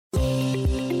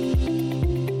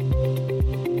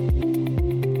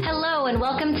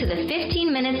the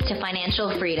 15 Minutes to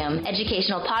Financial Freedom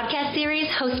educational podcast series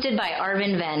hosted by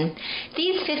Arvind Ven.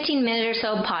 These 15-minute or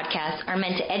so podcasts are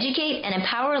meant to educate and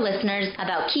empower listeners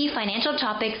about key financial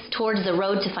topics towards the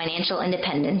road to financial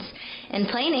independence, in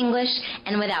plain English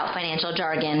and without financial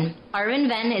jargon. Arvind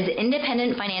Ven is an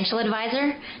independent financial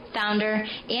advisor, founder,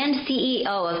 and CEO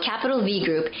of Capital V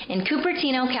Group in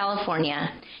Cupertino,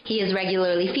 California. He is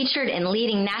regularly featured in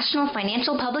leading national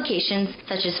financial publications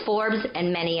such as Forbes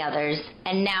and many others.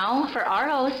 And now for our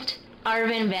host,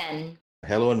 Arvind Ven.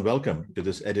 Hello and welcome to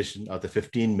this edition of the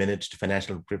 15 Minutes to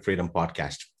Financial Freedom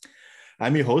podcast.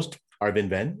 I'm your host, Arvind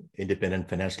Ven, independent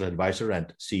financial advisor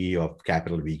and CEO of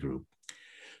Capital V Group.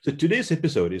 So today's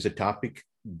episode is a topic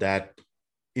that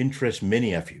interests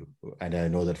many of you, and I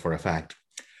know that for a fact.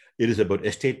 It is about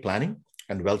estate planning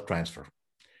and wealth transfer.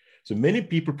 So many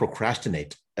people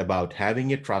procrastinate about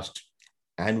having a trust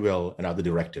and will and other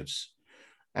directives,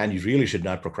 and you really should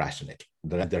not procrastinate.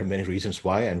 There are many reasons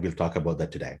why, and we'll talk about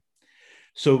that today.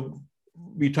 So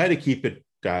we try to keep it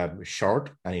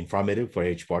short and informative for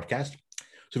each podcast.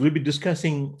 So we'll be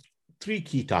discussing three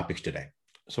key topics today.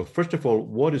 So first of all,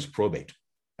 what is probate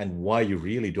and why you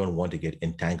really don't want to get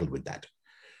entangled with that?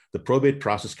 The probate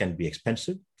process can be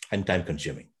expensive and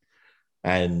time-consuming.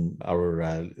 And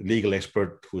our legal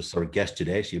expert, who's our guest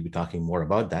today, she'll be talking more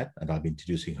about that, and I'll be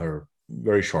introducing her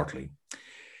very shortly.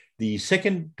 The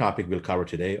second topic we'll cover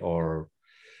today there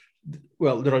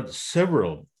are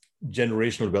several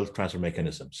generational wealth transfer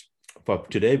mechanisms. For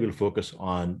today, we'll focus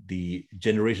on the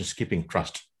generation skipping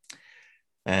trust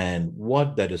and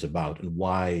what that is about and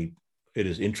why it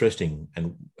is interesting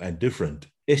and different.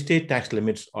 Estate tax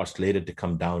limits are slated to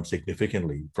come down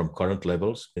significantly from current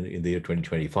levels in the year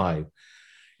 2025.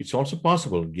 It's also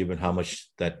possible, given how much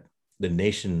that the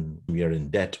nation we are in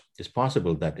debt, it's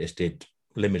possible that estate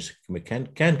limits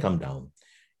can come down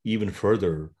even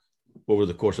further over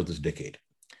the course of this decade.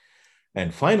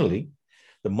 And finally,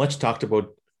 the much talked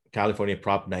about California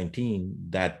Prop 19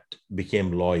 that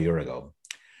became law a year ago.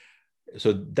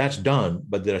 So that's done,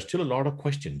 but there are still a lot of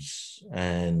questions,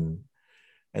 and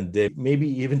there may be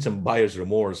even some buyer's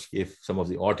remorse if some of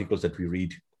the articles that we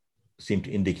read seem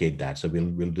to indicate that. So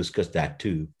we'll discuss that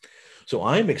too. So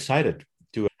I'm excited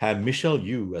to have Michelle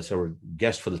Yu as our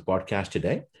guest for this podcast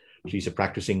today. She's a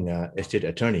practicing estate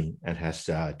attorney and has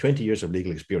 20 years of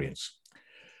legal experience.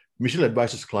 Michelle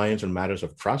advises clients on matters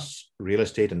of trust, real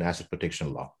estate, and asset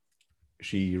protection law.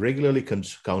 She regularly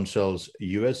counsels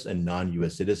U.S. and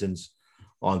non-U.S. citizens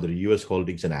on their U.S.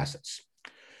 holdings and assets.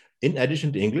 In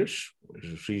addition to English,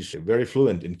 she's very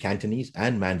fluent in Cantonese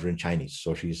and Mandarin Chinese,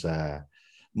 so she's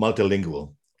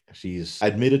multilingual. She's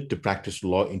admitted to practice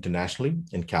law internationally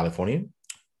in California,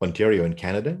 Ontario in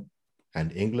Canada,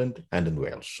 and England and in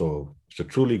Wales. So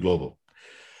truly global.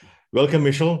 Welcome,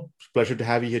 Michelle. It's a pleasure to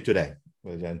have you here today.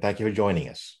 And thank you for joining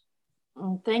us.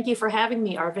 Thank you for having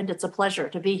me, Arvind. It's a pleasure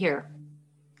to be here.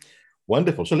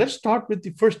 Wonderful. So let's start with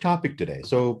the first topic today.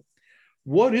 So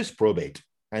what is probate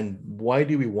and why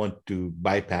do we want to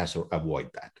bypass or avoid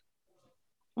that?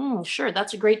 Sure.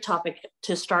 That's a great topic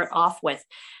to start off with.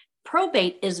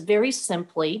 Probate is very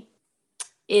simply,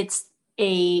 it's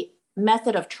a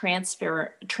method of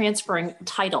transferring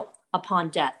title upon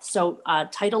death. So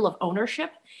title of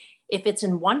ownership, if it's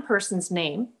in one person's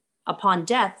name upon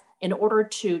death, in order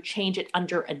to change it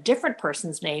under a different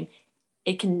person's name,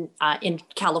 it can, in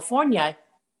California,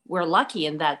 we're lucky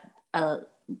in that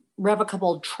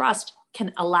revocable trust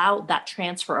can allow that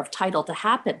transfer of title to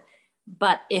happen.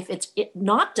 But if it's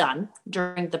not done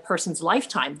during the person's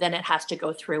lifetime, then it has to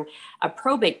go through a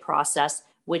probate process,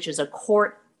 which is a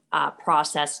court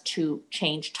process to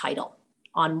change title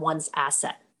on one's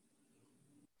asset.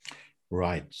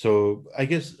 Right. So I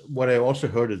guess what I also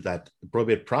heard is that the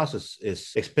probate process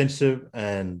is expensive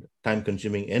and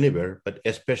time-consuming anywhere, but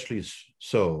especially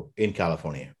so in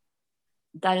California.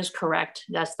 That is correct.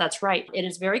 That's right. It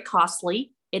is very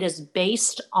costly. It is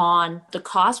based on the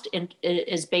cost, and it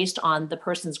is based on the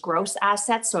person's gross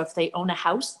assets. So if they own a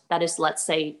house that is, let's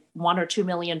say, $1 or $2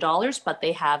 million, but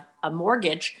they have a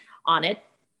mortgage on it,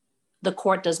 the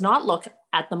court does not look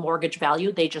at the mortgage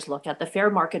value. They just look at the fair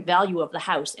market value of the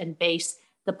house and base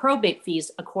the probate fees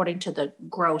according to the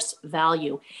gross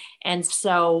value. And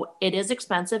so it is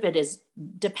expensive. It is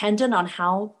dependent on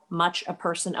how much a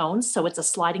person owns. So it's a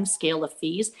sliding scale of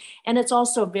fees. And it's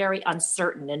also very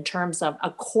uncertain in terms of a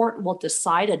court will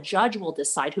decide, a judge will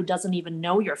decide, who doesn't even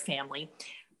know your family,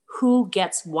 who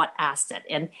gets what asset.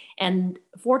 And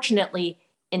fortunately,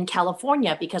 in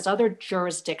California, because other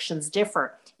jurisdictions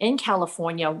differ, in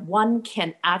California, one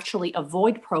can actually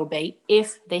avoid probate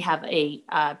if they have a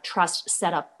trust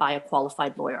set up by a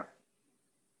qualified lawyer.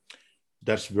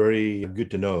 That's very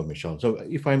good to know, Michelle. So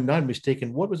if I'm not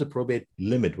mistaken, what was the probate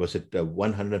limit? Was it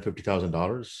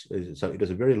 $150,000? So it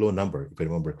is a very low number, if I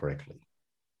remember correctly.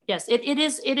 Yes, it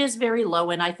is very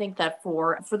low. And I think that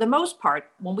for the most part,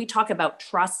 when we talk about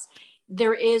trusts,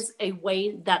 there is a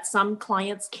way that some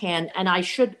clients can, and I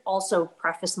should also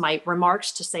preface my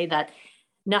remarks to say that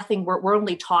we're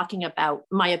only talking about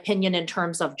my opinion in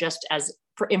terms of just as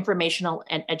for informational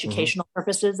and educational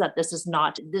purposes, that this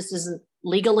isn't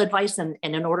legal advice. And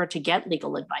in order to get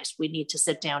legal advice, we need to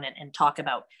sit down and talk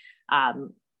about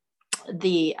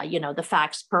the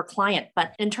facts per client.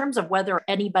 But in terms of whether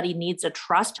anybody needs a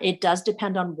trust, it does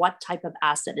depend on what type of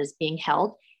asset is being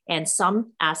held. And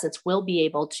some assets will be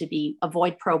able to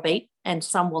avoid probate and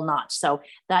some will not. So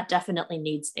that definitely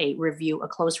needs a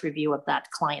close review of that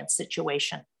client's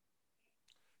situation.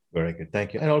 Very good.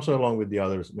 Thank you. And also along with the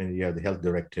others, I mean, you have the health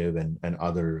directive and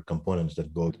other components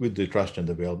that go with the trust and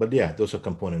the will. But yeah, those are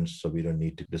components. So we don't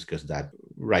need to discuss that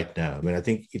right now. I mean, I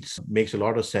think it makes a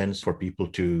lot of sense for people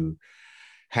to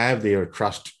have their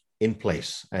trust in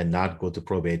place and not go to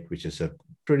probate, which is a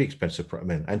pretty expensive,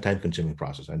 and time-consuming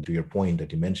process. And to your point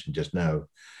that you mentioned just now,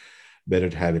 better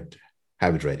to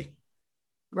have it ready.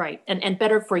 Right. And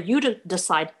better for you to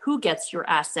decide who gets your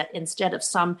asset instead of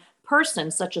some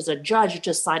person, such as a judge,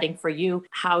 deciding for you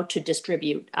how to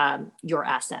distribute your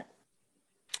asset.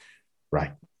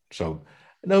 Right. So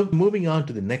now moving on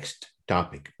to the next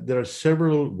topic, there are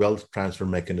several wealth transfer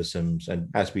mechanisms. And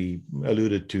as we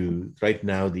alluded to, right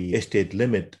now, the estate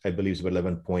limit, I believe, is about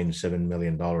 $11.7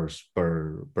 million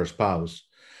per spouse.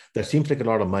 That seems like a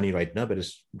lot of money right now, but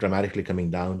it's dramatically coming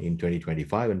down in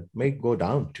 2025 and may go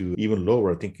down to even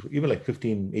lower. I think even like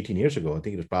 15, 18 years ago, I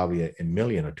think it was probably a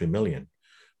million or 2 million.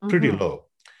 Pretty low.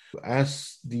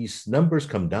 As these numbers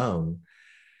come down,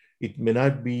 it may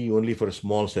not be only for a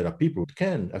small set of people. It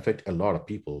can affect a lot of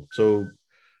people. So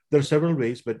there are several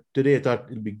ways, but today I thought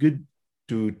it'd be good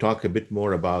to talk a bit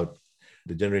more about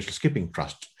the generational skipping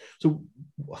trust. So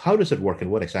how does it work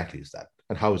and what exactly is that?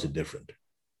 And how is it different?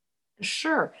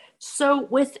 Sure. So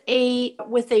with a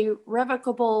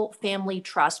revocable family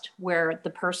trust where the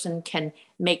person can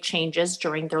make changes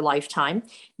during their lifetime,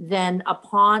 then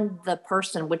upon the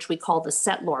person, which we call the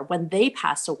settlor, when they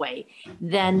pass away,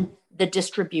 then the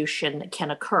distribution can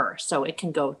occur. So it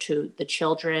can go to the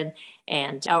children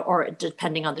and or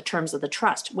depending on the terms of the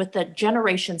trust. With the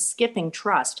generation skipping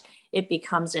trust, it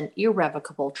becomes an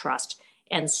irrevocable trust.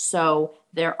 And so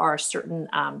there are certain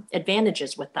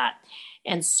advantages with that.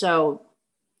 And so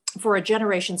for a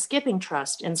generation skipping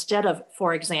trust, instead of,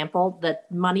 for example, the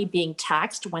money being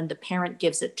taxed when the parent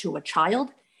gives it to a child,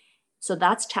 so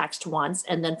that's taxed once.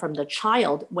 And then from the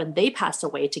child, when they pass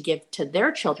away to give to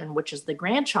their children, which is the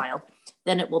grandchild,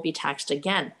 then it will be taxed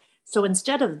again. So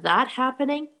instead of that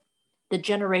happening, the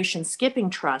generation skipping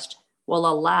trust will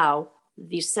allow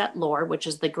the settlor, which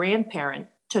is the grandparent,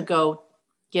 to go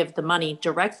give the money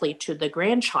directly to the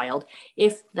grandchild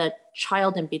if the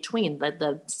child in between,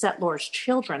 the settlor's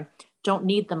children, don't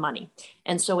need the money.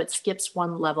 And so it skips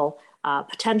one level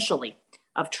potentially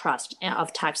of trust,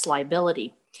 of tax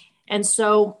liability. And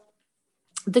so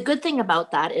the good thing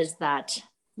about that is that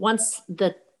once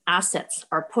the assets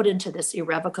are put into this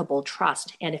irrevocable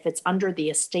trust, and if it's under the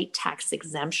estate tax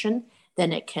exemption,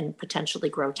 then it can potentially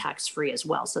grow tax-free as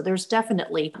well. So there's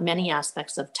definitely many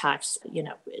aspects of tax,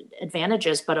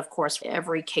 advantages, but of course,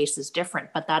 every case is different.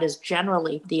 But that is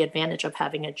generally the advantage of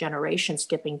having a generation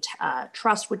skipping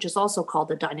trust, which is also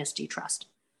called a dynasty trust.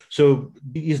 So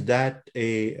is that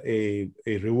a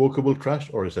revocable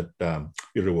trust or is it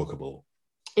irrevocable?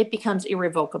 It becomes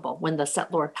irrevocable when the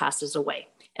settlor passes away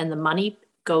and the money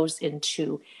goes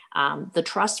into the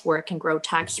trust where it can grow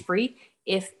tax-free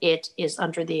if it is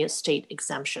under the estate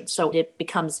exemption. So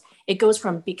it goes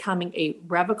from becoming a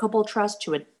revocable trust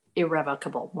to an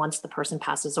irrevocable once the person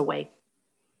passes away.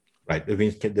 Right.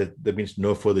 That means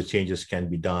no further changes can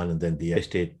be done, and then the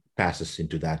estate passes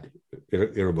into that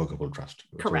irrevocable trust.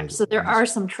 Correct. So there are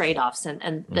some trade-offs,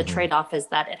 and the trade-off is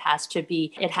that it has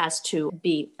to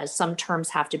be, some terms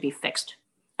have to be fixed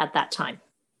at that time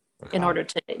in order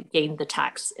to gain the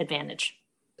tax advantage.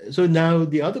 So now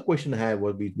the other question I have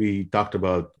was we talked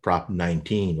about Prop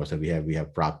 19, was that we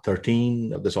have Prop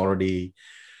 13 that's already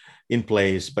in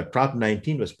place, but Prop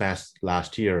 19 was passed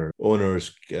last year.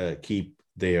 Owners keep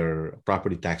their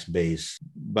property tax base,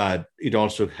 but it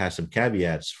also has some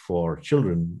caveats for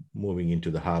children moving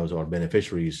into the house or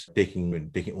beneficiaries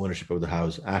taking ownership of the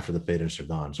house after the parents are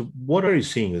gone. So what are you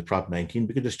seeing with Prop 19?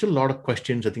 Because there's still a lot of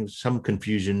questions. I think some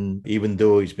confusion, even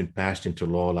though it's been passed into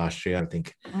law last year, I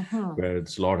think, where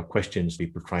there's a lot of questions,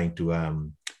 people trying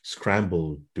to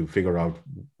scramble to figure out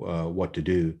what to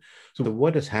do. So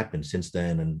what has happened since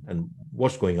then, and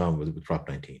what's going on with Prop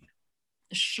 19?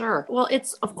 Sure. Well,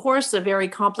 it's, of course, a very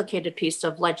complicated piece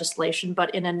of legislation,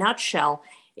 but in a nutshell,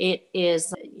 it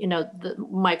is,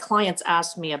 my clients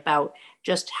asked me about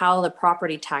just how the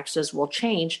property taxes will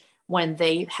change when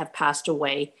they have passed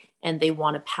away and they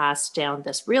want to pass down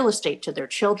this real estate to their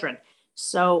children.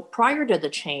 So prior to the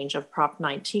change of Prop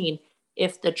 19,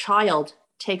 if the child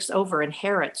takes over,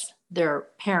 inherits their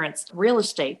parents' real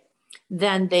estate,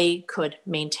 then they could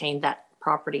maintain that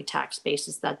property tax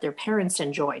basis that their parents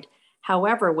enjoyed.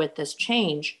 However, with this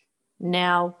change,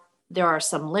 now there are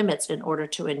some limits in order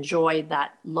to enjoy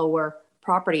that lower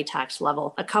property tax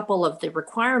level. A couple of the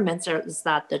requirements is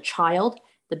that the child,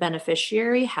 the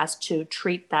beneficiary, has to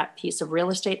treat that piece of real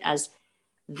estate as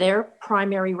their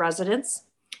primary residence,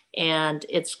 and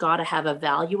it's got to have a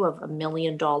value of $1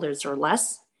 million or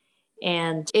less.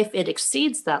 And if it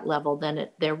exceeds that level, then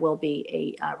there will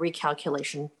be a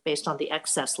recalculation based on the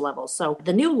excess level. So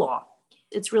the new law,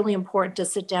 it's really important to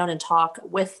sit down and talk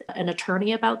with an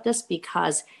attorney about this,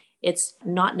 because it's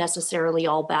not necessarily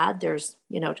all bad. There's,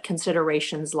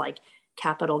 considerations like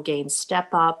capital gains step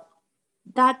up,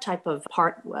 that type of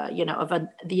part,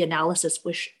 the analysis,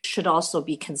 which should also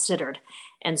be considered.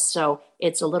 And so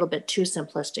it's a little bit too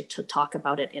simplistic to talk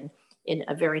about it in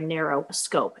a very narrow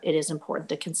scope. It is important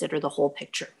to consider the whole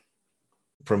picture.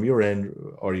 From your end,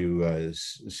 are you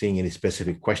seeing any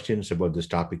specific questions about this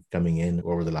topic coming in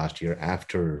over the last year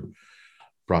after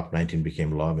Prop 19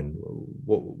 became law? And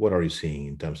what are you seeing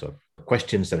in terms of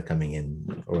questions that are coming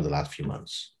in over the last few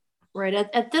months? Right.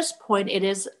 At this point, it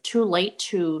is too late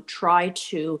to try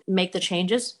to make the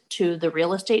changes to the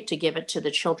real estate to give it to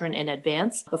the children in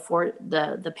advance before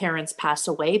the parents pass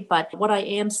away. But what I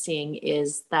am seeing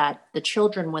is that the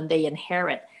children, when they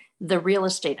inherit the real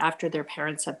estate after their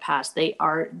parents have passed, they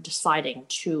are deciding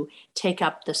to take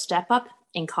up the step up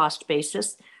in cost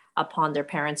basis upon their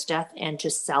parents' death and to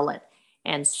sell it.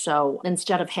 And so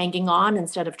instead of hanging on,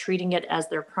 instead of treating it as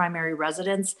their primary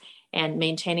residence and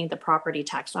maintaining the property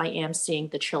tax, I am seeing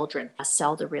the children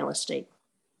sell the real estate,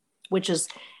 which is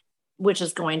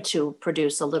going to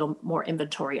produce a little more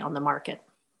inventory on the market.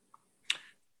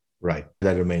 Right.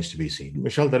 That remains to be seen.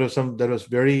 Michelle, that was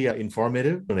very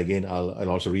informative. And again, I'll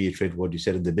also reiterate what you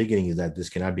said in the beginning, is that this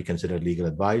cannot be considered legal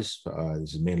advice.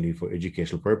 This is mainly for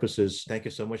educational purposes. Thank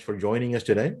you so much for joining us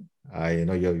today. I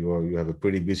know you have a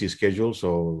pretty busy schedule,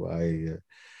 so I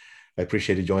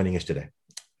appreciate you joining us today.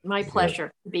 My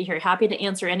pleasure to be here. Happy to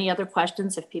answer any other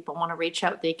questions. If people want to reach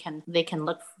out, they can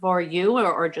look for you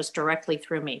or just directly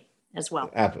through me as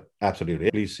well. Absolutely.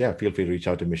 Please, feel free to reach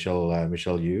out to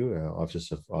Michelle Yu,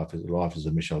 Office of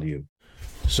Michelle Yu.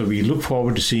 So we look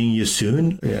forward to seeing you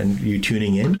soon and you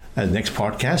tuning in at the next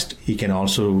podcast. You can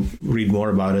also read more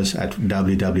about us at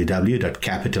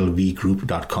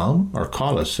www.capitalvgroup.com or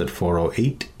call us at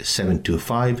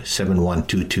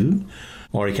 408-725-7122.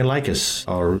 Or you can like us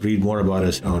or read more about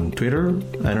us on Twitter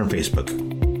and on Facebook.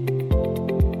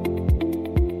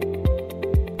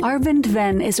 Arvind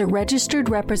Ven is a registered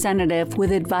representative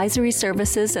with advisory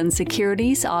services and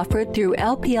securities offered through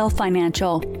LPL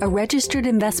Financial, a registered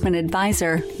investment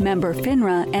advisor, member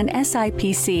FINRA and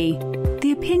SIPC.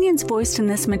 The opinions voiced in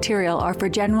this material are for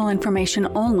general information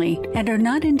only and are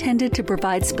not intended to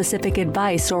provide specific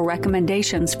advice or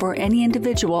recommendations for any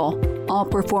individual. All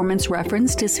performance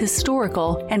referenced is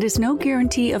historical and is no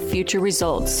guarantee of future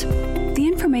results. The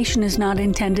information is not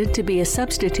intended to be a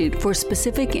substitute for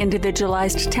specific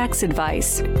individualized tax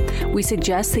advice. We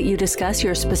suggest that you discuss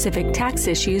your specific tax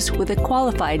issues with a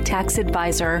qualified tax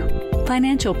advisor.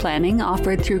 Financial planning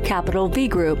offered through Capital V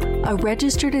Group, a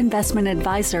registered investment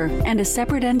advisor and a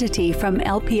separate entity from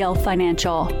LPL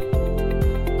Financial.